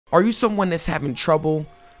Are you someone that's having trouble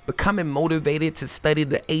becoming motivated to study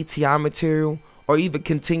the ATI material or even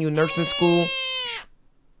continue nursing school?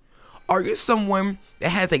 Are you someone that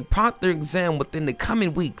has a proctored exam within the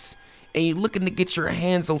coming weeks and you're looking to get your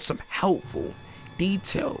hands on some helpful,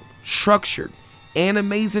 detailed, structured, and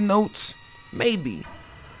amazing notes? Maybe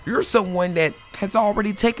you're someone that has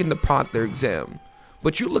already taken the proctored exam,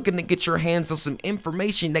 but you're looking to get your hands on some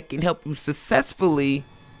information that can help you successfully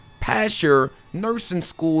pass your nursing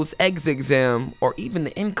school's exit exam or even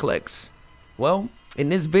the NCLEX. Well, in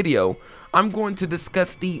this video, I'm going to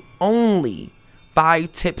discuss the only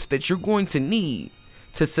 5 tips that you're going to need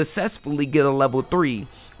to successfully get a level 3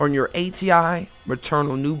 on your ATI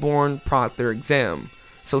Maternal Newborn Proctored exam.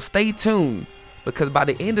 So stay tuned, because by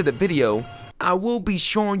the end of the video, I will be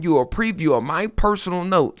showing you a preview of my personal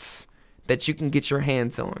notes that you can get your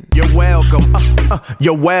hands on. You're welcome,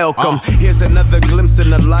 you're welcome. Here's another glimpse in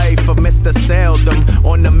the life of Mr. Seldom,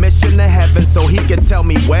 on a mission to heaven so he can tell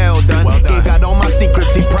me well done. He got all my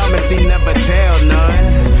secrets, he promised he never tell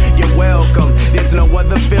none. You're welcome, there's no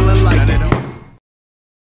other feeling like it.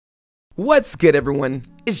 What's good, everyone?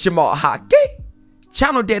 It's Jamal Haki,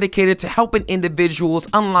 channel dedicated to helping individuals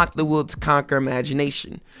unlock the will to conquer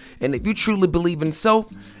imagination. And if you truly believe in self,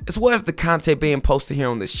 as well as the content being posted here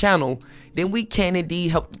on this channel, then we can indeed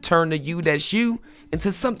help to turn the you that's you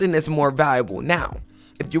into something that's more valuable. Now,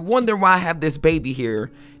 if you're wondering why I have this baby here,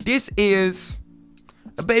 this is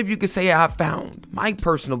a baby you could say I found, my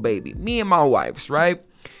personal baby, me and my wife's, right?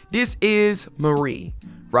 This is Marie,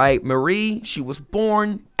 right? Marie, she was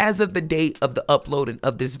born as of the date of the uploading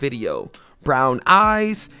of this video. Brown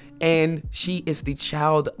eyes, and she is the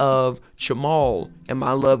child of Jamal and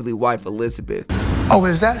my lovely wife Elizabeth. Oh,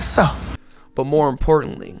 is that so? But more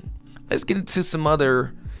importantly, let's get into some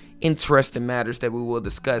other interesting matters that we will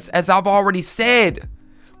discuss. As I've already said,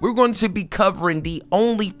 we're going to be covering the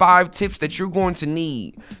only 5 tips that you're going to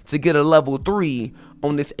need to get a level 3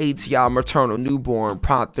 on this ATI Maternal Newborn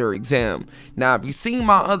Proctored exam. Now, if you've seen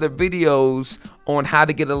my other videos on how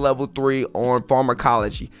to get a level 3 on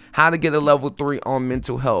pharmacology, how to get a level 3 on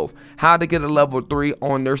mental health, how to get a level 3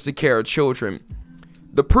 on nursing care of children,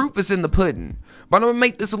 the proof is in the pudding. But I'm going to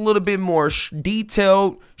make this a little bit more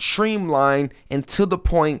detailed, streamlined, and to the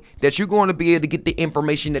point that you're going to be able to get the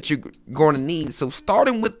information that you're going to need. So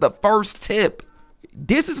starting with the first tip,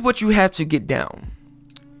 this is what you have to get down.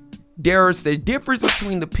 There's the difference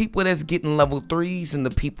between the people that's getting level 3s and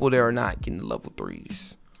the people that are not getting level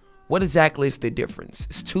 3s. What exactly is the difference?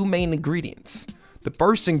 It's 2 main ingredients. The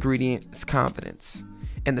first ingredient is confidence,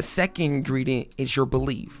 and the second ingredient is your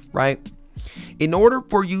belief, right? In order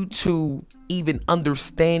for you to even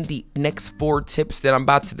understand the next 4 tips that I'm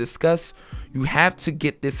about to discuss, you have to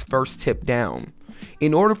get this first tip down.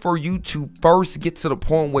 In order for you to first get to the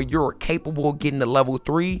point where you're capable of getting to level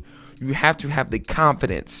 3, you have to have the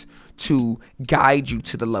confidence to guide you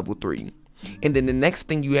to the level 3. And then the next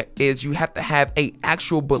thing you have to have a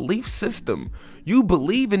actual belief system. You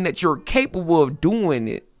believe in that you're capable of doing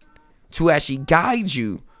it to actually guide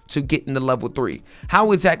you to getting to level 3.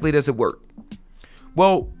 How exactly does it work?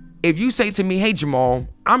 Well, if you say to me, hey Jamal,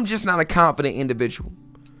 I'm just not a confident individual,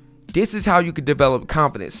 this is how you could develop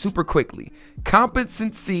confidence super quickly.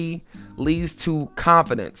 Competency leads to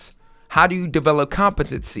confidence. How do you develop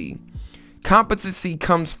competency? Competency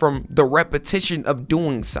comes from the repetition of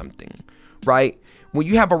doing something, right? When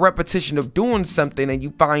you have a repetition of doing something and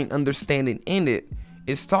you find understanding in it,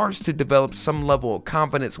 it starts to develop some level of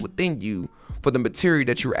confidence within you for the material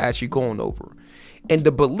that you're actually going over. And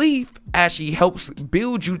the belief actually helps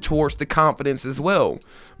build you towards the confidence as well,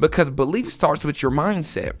 because belief starts with your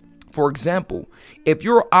mindset. For example, if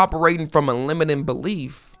you're operating from a limiting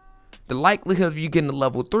belief, the likelihood of you getting to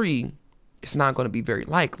level 3 is not going to be very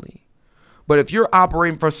likely. But if you're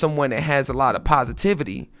operating for someone that has a lot of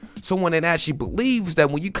positivity, someone that actually believes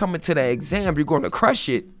that when you come into that exam, you're going to crush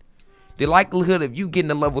it, the likelihood of you getting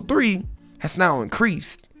to level 3 has now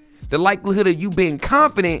increased. The likelihood of you being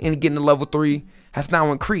confident in getting to level 3 has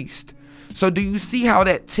now increased. So do you see how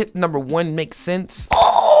that tip number 1 makes sense?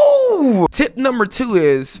 Oh! Tip number 2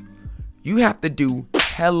 is you have to do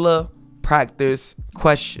hella practice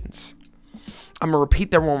questions. I'm gonna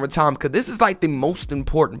repeat that one more time because this is like the most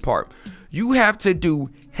important part. You have to do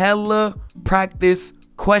hella practice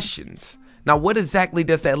questions. Now, what exactly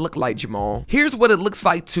does that look like, Jamal? Here's what it looks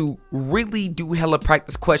like to really do hella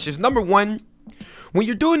practice questions. Number 1, when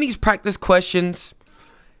you're doing these practice questions,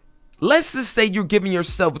 let's just say you're giving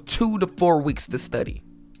yourself 2 to 4 weeks to study,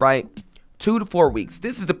 right? 2 to 4 weeks.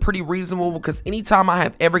 This is a pretty reasonable, because anytime I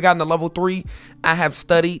have ever gotten to level 3, I have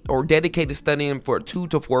studied or dedicated studying for 2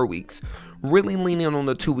 to 4 weeks, really leaning on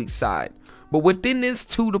the 2-week side. But within this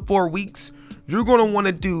 2 to 4 weeks, you're going to want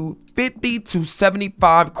to do 50 to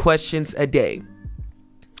 75 questions a day.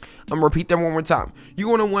 I'm going to repeat that one more time.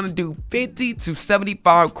 You're going to want to do 50 to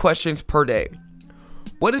 75 questions per day.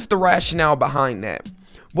 What is the rationale behind that?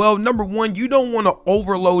 Well, number one, you don't want to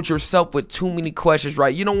overload yourself with too many questions,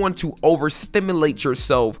 right? You don't want to overstimulate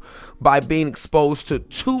yourself by being exposed to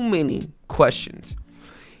too many questions.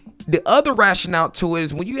 The other rationale to it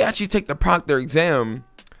is when you actually take the Proctored exam,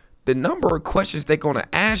 the number of questions they're going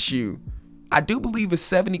to ask you, I do believe, is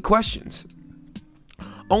 70 questions.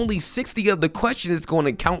 Only 60 of the questions is going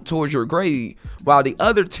to count towards your grade, while the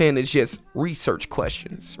other 10 is just research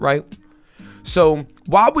questions, right? So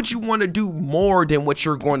why would you want to do more than what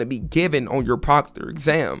you're going to be given on your Proctored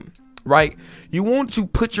exam, right? You want to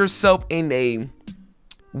put yourself in a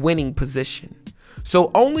winning position.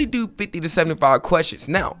 So only do 50 to 75 questions.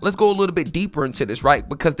 Now, let's go a little bit deeper into this, right?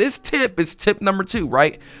 Because this tip is tip number 2,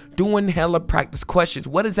 right? Doing hella practice questions.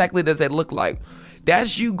 What exactly does that look like?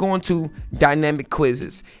 That's you going to dynamic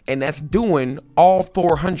quizzes, and that's doing all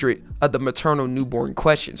 400 of the maternal newborn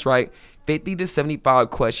questions, right? 50 to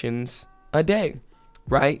 75 questions a day,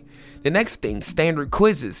 right? The next thing, standard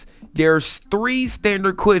quizzes. There's 3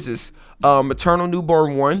 standard quizzes: maternal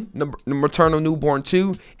newborn 1, maternal newborn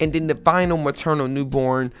 2, and then the final maternal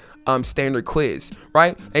newborn standard quiz,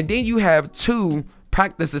 right? And then you have 2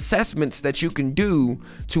 practice assessments that you can do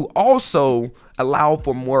to also allow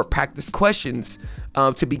for more practice questions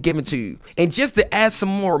to be given to you. And just to add some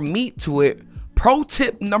more meat to it, pro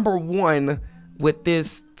tip number 1 with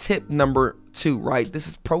this tip number 2, right? This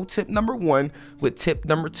is pro tip number 1 with tip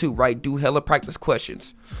number 2, right? Do hella practice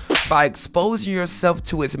questions. By exposing yourself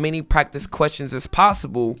to as many practice questions as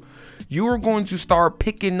possible, you are going to start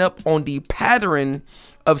picking up on the pattern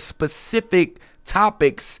of specific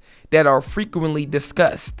topics that are frequently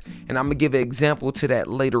discussed. And I'm gonna give an example to that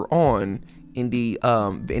later on in the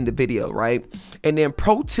video, right? And then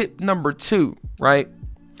pro tip number 2, right?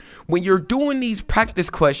 When you're doing these practice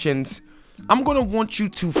questions, I'm gonna want you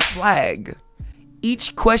to flag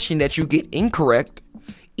each question that you get incorrect,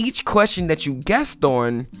 each question that you guessed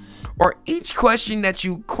on, or each question that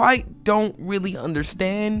you quite don't really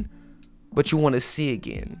understand, but you want to see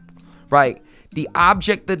again, right? The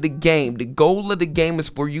object of the game, the goal of the game is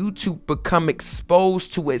for you to become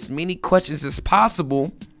exposed to as many questions as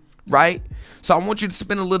possible, right? So I want you to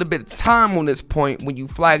spend a little bit of time on this point when you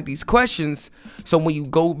flag these questions, so when you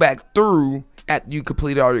go back through after you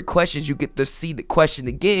completed all your questions, you get to see the question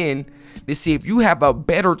again to see if you have a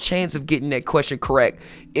better chance of getting that question correct.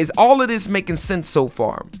 Is all of this making sense so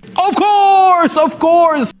far? Of course, of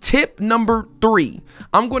course. Tip number 3,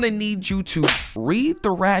 I'm going to need you to read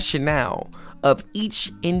the rationale of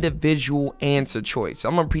each individual answer choice.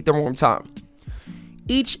 I'm going to repeat that one more time.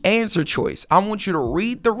 Each answer choice, I want you to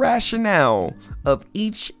read the rationale of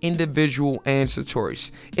each individual answer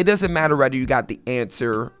choice. It doesn't matter whether you got the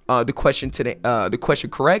answer, the question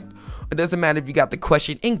correct. It doesn't matter if you got the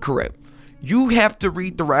question incorrect. You have to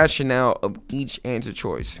read the rationale of each answer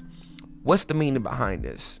choice. What's the meaning behind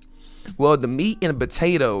this? Well, the meat and the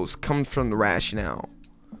potatoes comes from the rationale.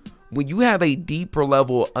 When you have a deeper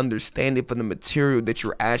level of understanding for the material that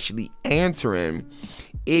you're actually answering,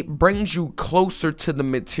 it brings you closer to the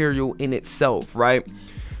material in itself, right?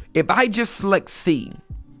 If I just select C,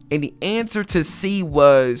 and the answer to C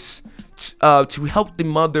was to help the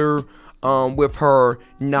mother with her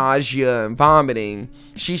nausea and vomiting,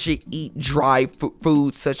 she should eat dry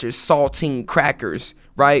foods such as saltine crackers,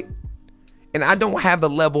 right? And I don't have a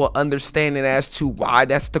level of understanding as to why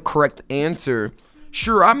that's the correct answer.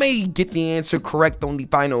 Sure, I may get the answer correct on the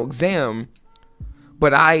final exam,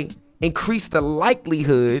 but I increase the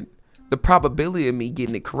likelihood, the probability of me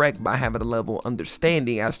getting it correct by having a level of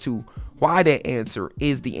understanding as to why that answer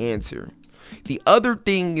is the answer. The other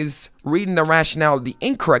thing is reading the rationale of the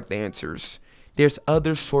incorrect answers. There's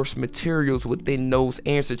other source materials within those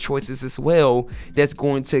answer choices as well that's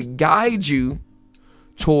going to guide you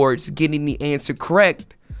towards getting the answer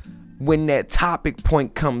correct when that topic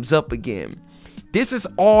point comes up again. This is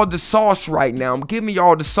all the sauce right now. I'm giving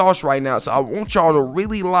y'all the sauce right now, so I want y'all to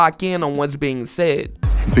really lock in on what's being said.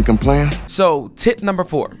 You think I'm playing? So tip number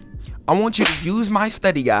 4, I want you to use my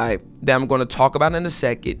study guide that I'm going to talk about in a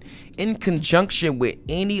second in conjunction with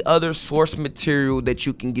any other source material that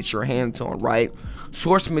you can get your hands on, right?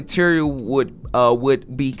 Source material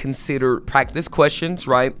would be considered practice questions,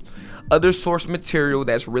 right? Other source material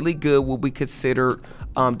that's really good will be considered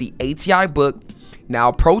the ATI book.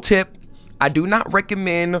 Now, pro tip, I do not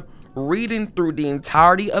recommend reading through the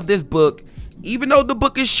entirety of this book, even though the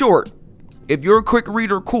book is short. If you're a quick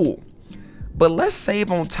reader, cool. But let's save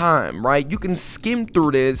on time, right? You can skim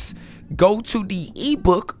through this, go to the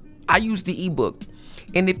ebook. I use the ebook.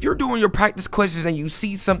 And if you're doing your practice questions and you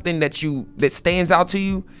see something that stands out to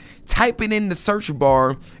you, type it in the search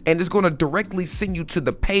bar and it's going to directly send you to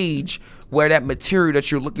the page where that material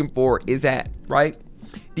that you're looking for is at, right?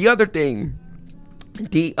 The other thing,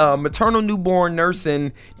 the maternal newborn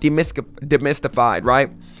nursing demystified,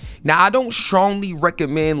 right? Now, I don't strongly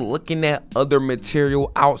recommend looking at other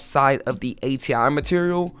material outside of the ATI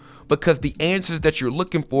material, because the answers that you're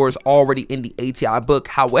looking for is already in the ATI book.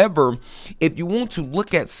 However, if you want to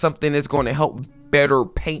look at something that's going to help better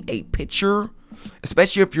paint a picture,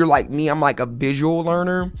 especially if you're like me, I'm like a visual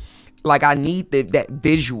learner. Like, I need that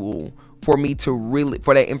visual for me to really,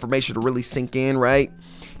 for that information to really sink in, right?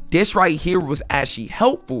 This right here was actually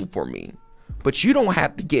helpful for me, but you don't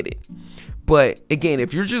have to get it. But again,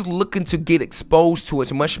 if you're just looking to get exposed to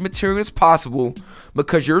as much material as possible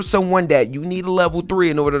because you're someone that you need a level 3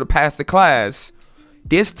 in order to pass the class,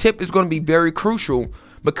 this tip is going to be very crucial,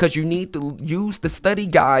 because you need to use the study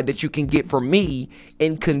guide that you can get from me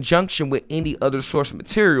in conjunction with any other source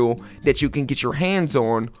material that you can get your hands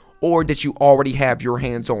on, or that you already have your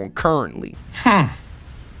hands on currently.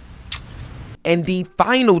 And the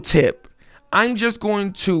final tip, I'm just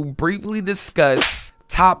going to briefly discuss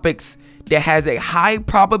topics that has a high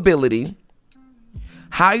probability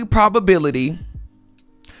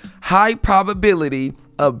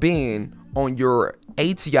of being on your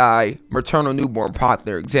ATI maternal newborn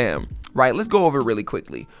proctor exam, right? Let's go over it really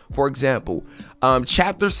quickly. For example,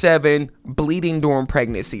 chapter 7, bleeding during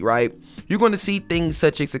pregnancy, right? You're going to see things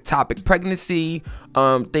such as ectopic pregnancy,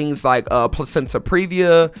 things like placenta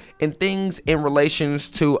previa, and things in relations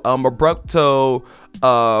to abrupto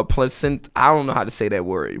placenta. I don't know how to say that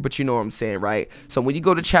word, but you know what I'm saying, right? So when you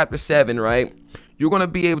go to chapter 7, right, you're going to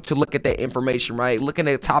be able to look at that information, right? Looking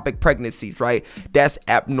at ectopic pregnancies, right? That's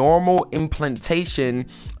abnormal implantation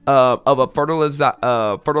of a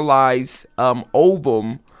fertilized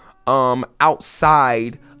ovum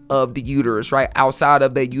outside of the uterus, right? Outside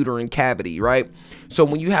of the uterine cavity, right? So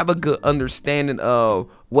when you have a good understanding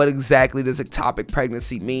of what exactly does ectopic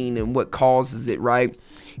pregnancy mean and what causes it, right,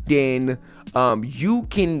 then you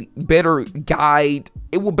can better guide,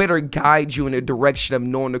 it will better guide you in the direction of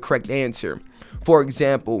knowing the correct answer. For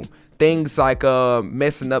example, things like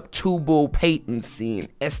messing up tubal patency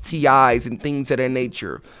and STIs and things of that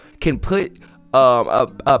nature can put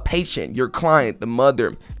a patient, your client, the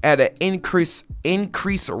mother, at an increased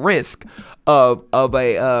risk of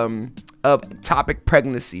ectopic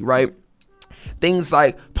pregnancy, right? Things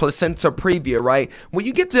like placenta previa, right? When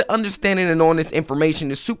you get to understanding and knowing this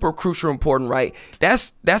information is super crucial, important, right?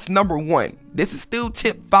 That's number 1. This is still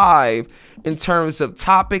tip 5 in terms of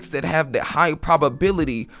topics that have the high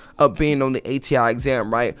probability of being on the ATI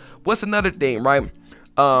exam, right? What's another thing, right?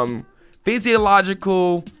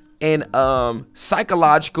 Physiological and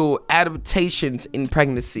psychological adaptations in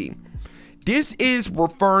pregnancy. This is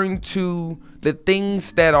referring to the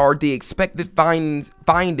things that are the expected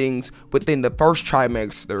findings within the first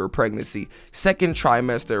trimester of pregnancy, second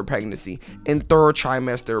trimester of pregnancy, and third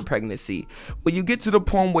trimester of pregnancy. When you get to the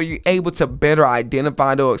point where you're able to better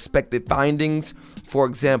identify those expected findings, for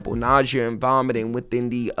example, nausea and vomiting within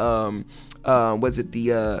the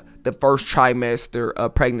the first trimester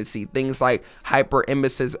of pregnancy, things like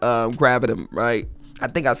hyperemesis gravidum, right? I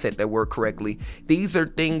think I said that word correctly. These are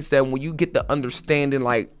things that when you get the understanding,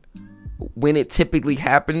 like when it typically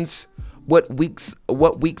happens, what weeks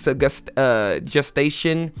of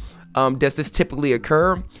gestation does this typically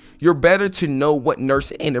occur, you're better to know what nurse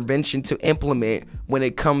intervention to implement when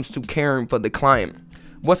it comes to caring for the client.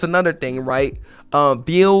 What's another thing, right?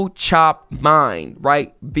 Veal chop mind,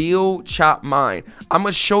 right? Veal chop mind. I'm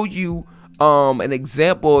gonna show you an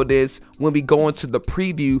example of this when we go into the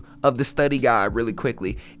preview of the study guide really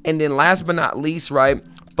quickly. And then last but not least, right,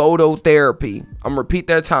 phototherapy. I'm gonna repeat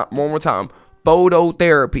that one more time.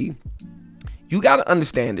 Phototherapy. You gotta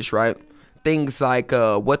understand this, right? Things like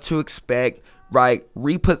what to expect, right?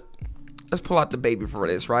 Let's pull out the baby for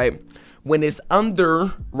this, right? When it's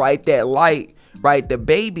under, right, that light, right, the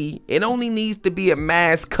baby, it only needs to be a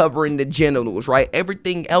mask covering the genitals, right?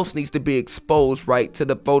 Everything else needs to be exposed, right, to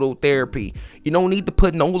the phototherapy. You don't need to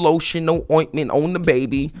put no lotion, no ointment on the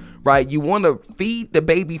baby, right? You want to feed the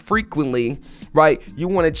baby frequently, right? You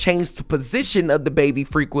want to change the position of the baby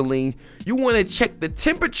frequently. You want to check the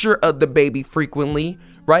temperature of the baby frequently,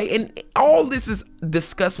 right? And all this is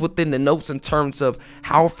discussed within the notes in terms of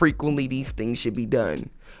how frequently these things should be done.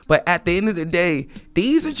 But at the end of the day,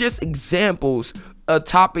 these are just examples of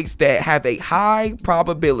topics that have a high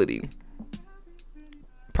probability,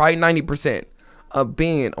 probably 90%, of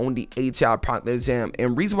being on the ATI Proctored exam.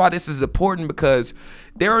 And reason why this is important, because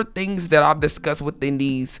there are things that I've discussed within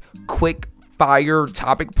these quick fire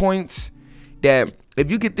topic points that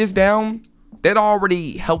if you get this down, that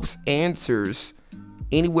already helps answers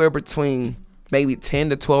anywhere between maybe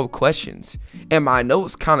 10 to 12 questions. And my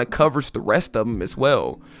notes kind of covers the rest of them as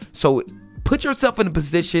well. So put yourself in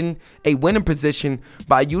a winning position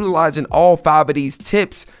by utilizing all 5 of these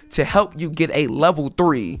tips to help you get a level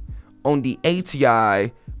 3 on the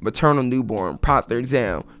ATI Maternal Newborn Proctored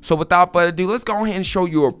exam. So without further ado, let's go ahead and show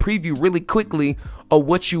you a preview really quickly of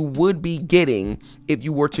what you would be getting if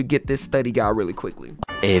you were to get this study guide really quickly.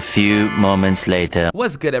 A few moments later.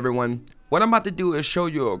 What's good, everyone? What I'm about to do is show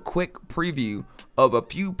you a quick preview of a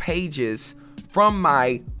few pages from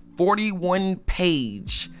my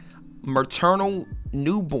 41-page maternal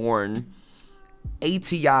newborn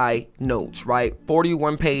ATI notes, right?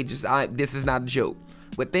 41 pages. This is not a joke.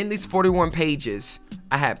 Within these 41 pages,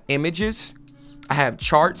 I have images, I have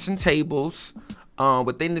charts and tables.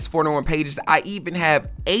 Within these 41 pages, I even have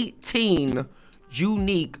 18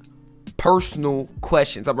 unique personal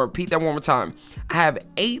questions. I'm gonna repeat that one more time. I have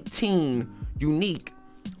 18 unique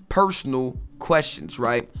personal questions,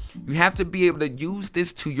 right? You have to be able to use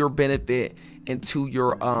this to your benefit and to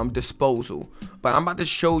your disposal. But I'm about to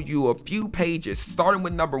show you a few pages, starting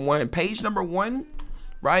with number 1. Page number 1,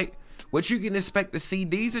 right? What you can expect to see,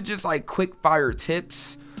 these are just like quick fire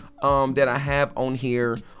tips that I have on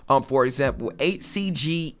here. For example,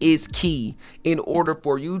 HCG is key in order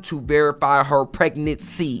for you to verify her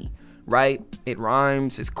pregnancy, right? It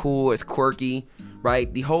rhymes, it's cool, it's quirky,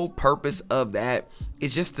 right? The whole purpose of that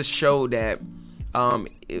is just to show that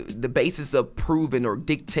the basis of proving or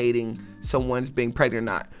dictating someone's being pregnant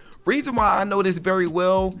or not. Reason why I know this very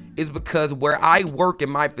well is because where I work in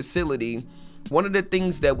my facility, one of the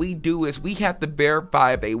things that we do is we have to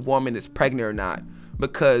verify if a woman is pregnant or not,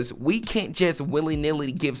 because we can't just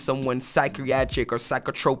willy-nilly give someone psychiatric or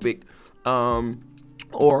psychotropic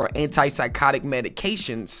or antipsychotic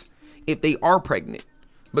medications if they are pregnant,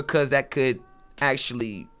 because that could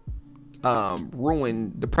actually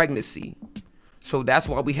ruin the pregnancy. So that's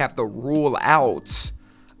why we have to rule out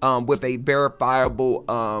with a verifiable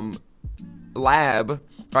lab,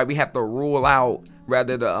 right? We have to rule out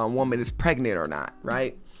whether the woman is pregnant or not,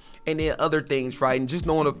 right? And then other things, right? And just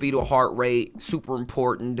knowing the fetal heart rate, super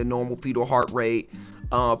important, the normal fetal heart rate.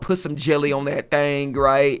 Put some jelly on that thing,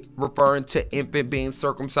 right? Referring to infant being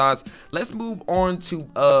circumcised. Let's move on to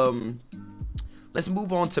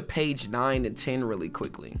page 9 and 10 really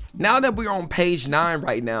quickly. Now that we're on page 9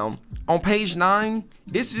 right now, on page 9,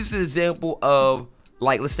 this is an example of,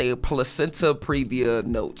 like, let's say a placenta previa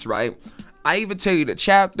notes, right? I even tell you the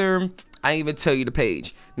chapter, I even tell you the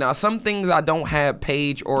page. Now, some things I don't have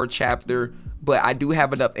page or chapter, but I do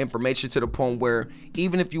have enough information to the point where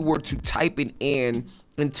even if you were to type it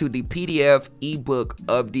into the PDF ebook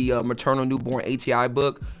of the maternal newborn ATI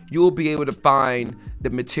book, you'll be able to find the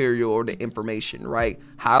material or the information, right?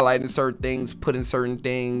 Highlighting certain things, putting certain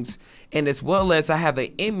things, and as well as I have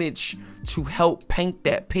an image to help paint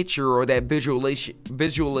that picture or that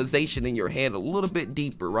visualization in your head a little bit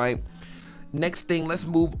deeper, right? Next thing, let's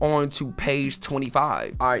move on to page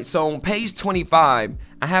 25. All right, so on page 25,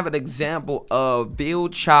 I have an example of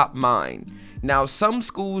Build Chop Mind. Now, some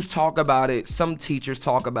schools talk about it, some teachers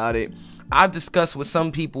talk about it. I've discussed with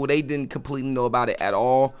some people, they didn't completely know about it at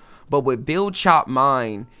all. But with Build Chop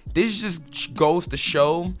Mind, this just goes to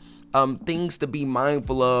show things to be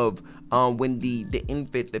mindful of when the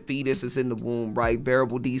infant, the fetus is in the womb, right?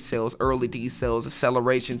 Variable D cells, early D cells,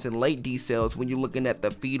 accelerations, and late D cells when you're looking at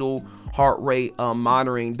the fetal heart rate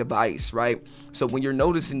monitoring device, right? So when you're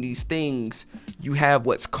noticing these things, you have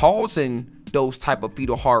what's causing those type of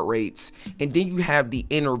fetal heart rates, and then you have the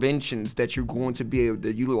interventions that you're going to be able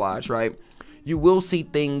to utilize, right? You will see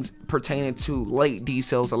things pertaining to late D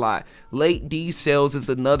cells a lot. Late D cells is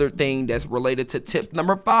another thing that's related to tip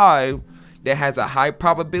number 5 that has a high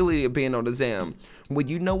probability of being on the exam. When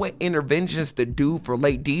you know what interventions to do for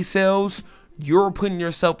late D cells, you're putting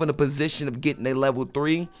yourself in a position of getting a level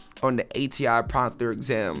 3 on the ATI Proctored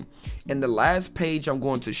exam. And the last page I'm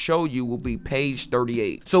going to show you will be page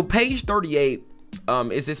 38. So page 38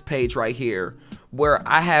 is this page right here, where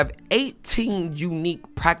I have 18 unique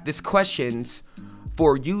practice questions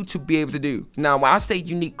for you to be able to do. Now, when I say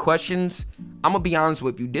unique questions, I'm gonna be honest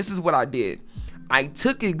with you. This is what I did. I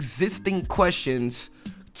took existing questions,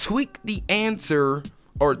 tweaked the answer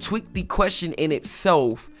or tweaked the question in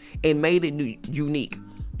itself, and made it unique.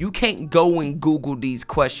 You can't go and Google these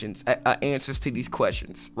questions, answers to these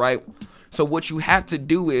questions, right? So what you have to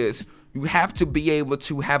do is You have to be able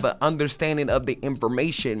to have an understanding of the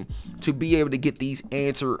information to be able to get these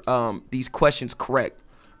questions correct,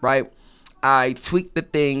 right? I tweak the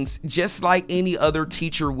things just like any other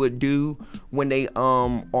teacher would do when they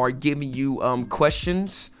are giving you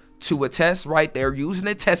questions to a test, right? They're using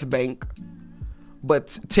a test bank,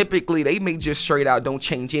 but typically they may just straight out don't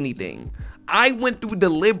change anything. I went through the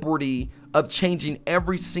liberty of changing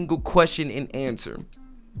every single question and answer.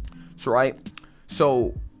 So, right?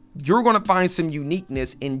 So you're going to find some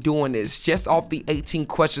uniqueness in doing this just off the 18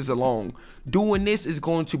 questions alone. Doing this is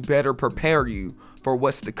going to better prepare you for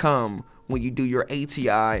what's to come when you do your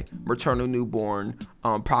ATI Maternal Newborn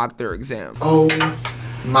Proctored exam. Oh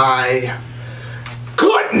my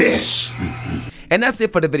goodness! And that's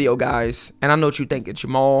it for the video, guys. And I know what you're thinking,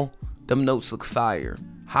 Jamal, them notes look fire.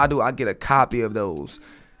 How do I get a copy of those?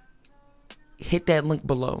 Hit that link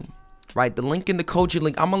below, right? The link in the Koji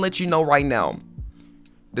link. I'm gonna let you know right now.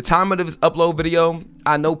 The time of this upload video,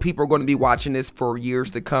 I know people are going to be watching this for years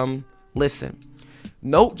to come. Listen,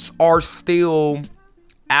 notes are still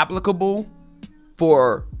applicable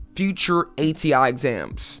for future ATI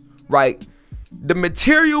exams, right? The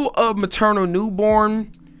material of maternal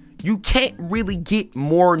newborn, you can't really get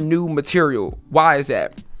more new material. Why is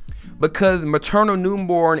that? Because maternal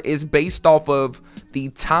newborn is based off of the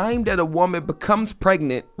time that a woman becomes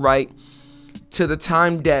pregnant, right, to the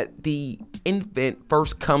time that the infant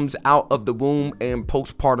first comes out of the womb and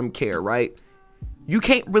postpartum care, right? You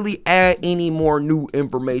can't really add any more new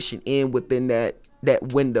information in within that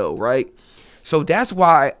window, right? So that's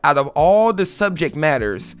why out of all the subject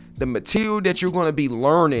matters, the material that you're going to be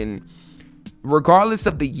learning, regardless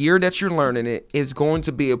of the year that you're learning it, is going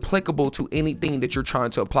to be applicable to anything that you're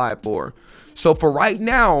trying to apply for. So for right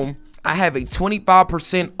now, I have a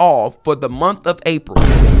 25% off for the month of April.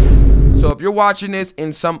 So if you're watching this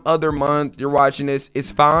in some other month, you're watching this,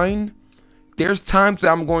 it's fine. There's times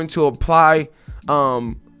that I'm going to apply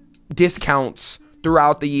discounts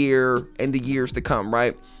throughout the year and the years to come,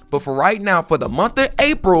 right? But for right now, for the month of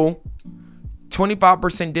April,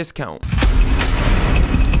 25% discount.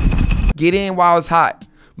 Get in while it's hot,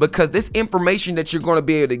 because this information that you're going to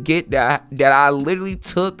be able to get that I literally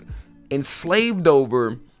took and slaved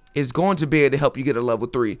over is going to be able to help you get a level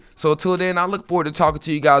 3. So until then, I look forward to talking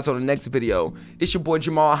to you guys on the next video. It's your boy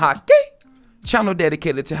Jamal Haki, channel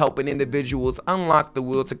dedicated to helping individuals unlock the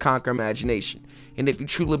will to conquer imagination. And if you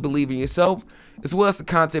truly believe in yourself, as well as the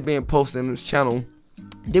content being posted on this channel,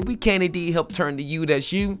 then we can indeed help turn the you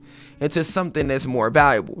that's you into something that's more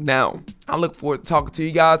valuable. Now, I look forward to talking to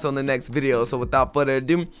you guys on the next video. So without further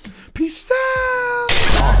ado, peace out.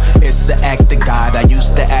 It's the act of God. I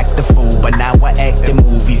used to act the fool, but now I act in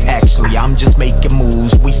movies. Actually, I'm just making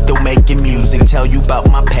moves. We still making music. Tell you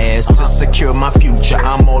about my past to secure my future.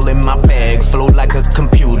 I'm all in my bag. Flow like a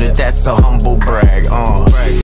computer. That's a humble brag.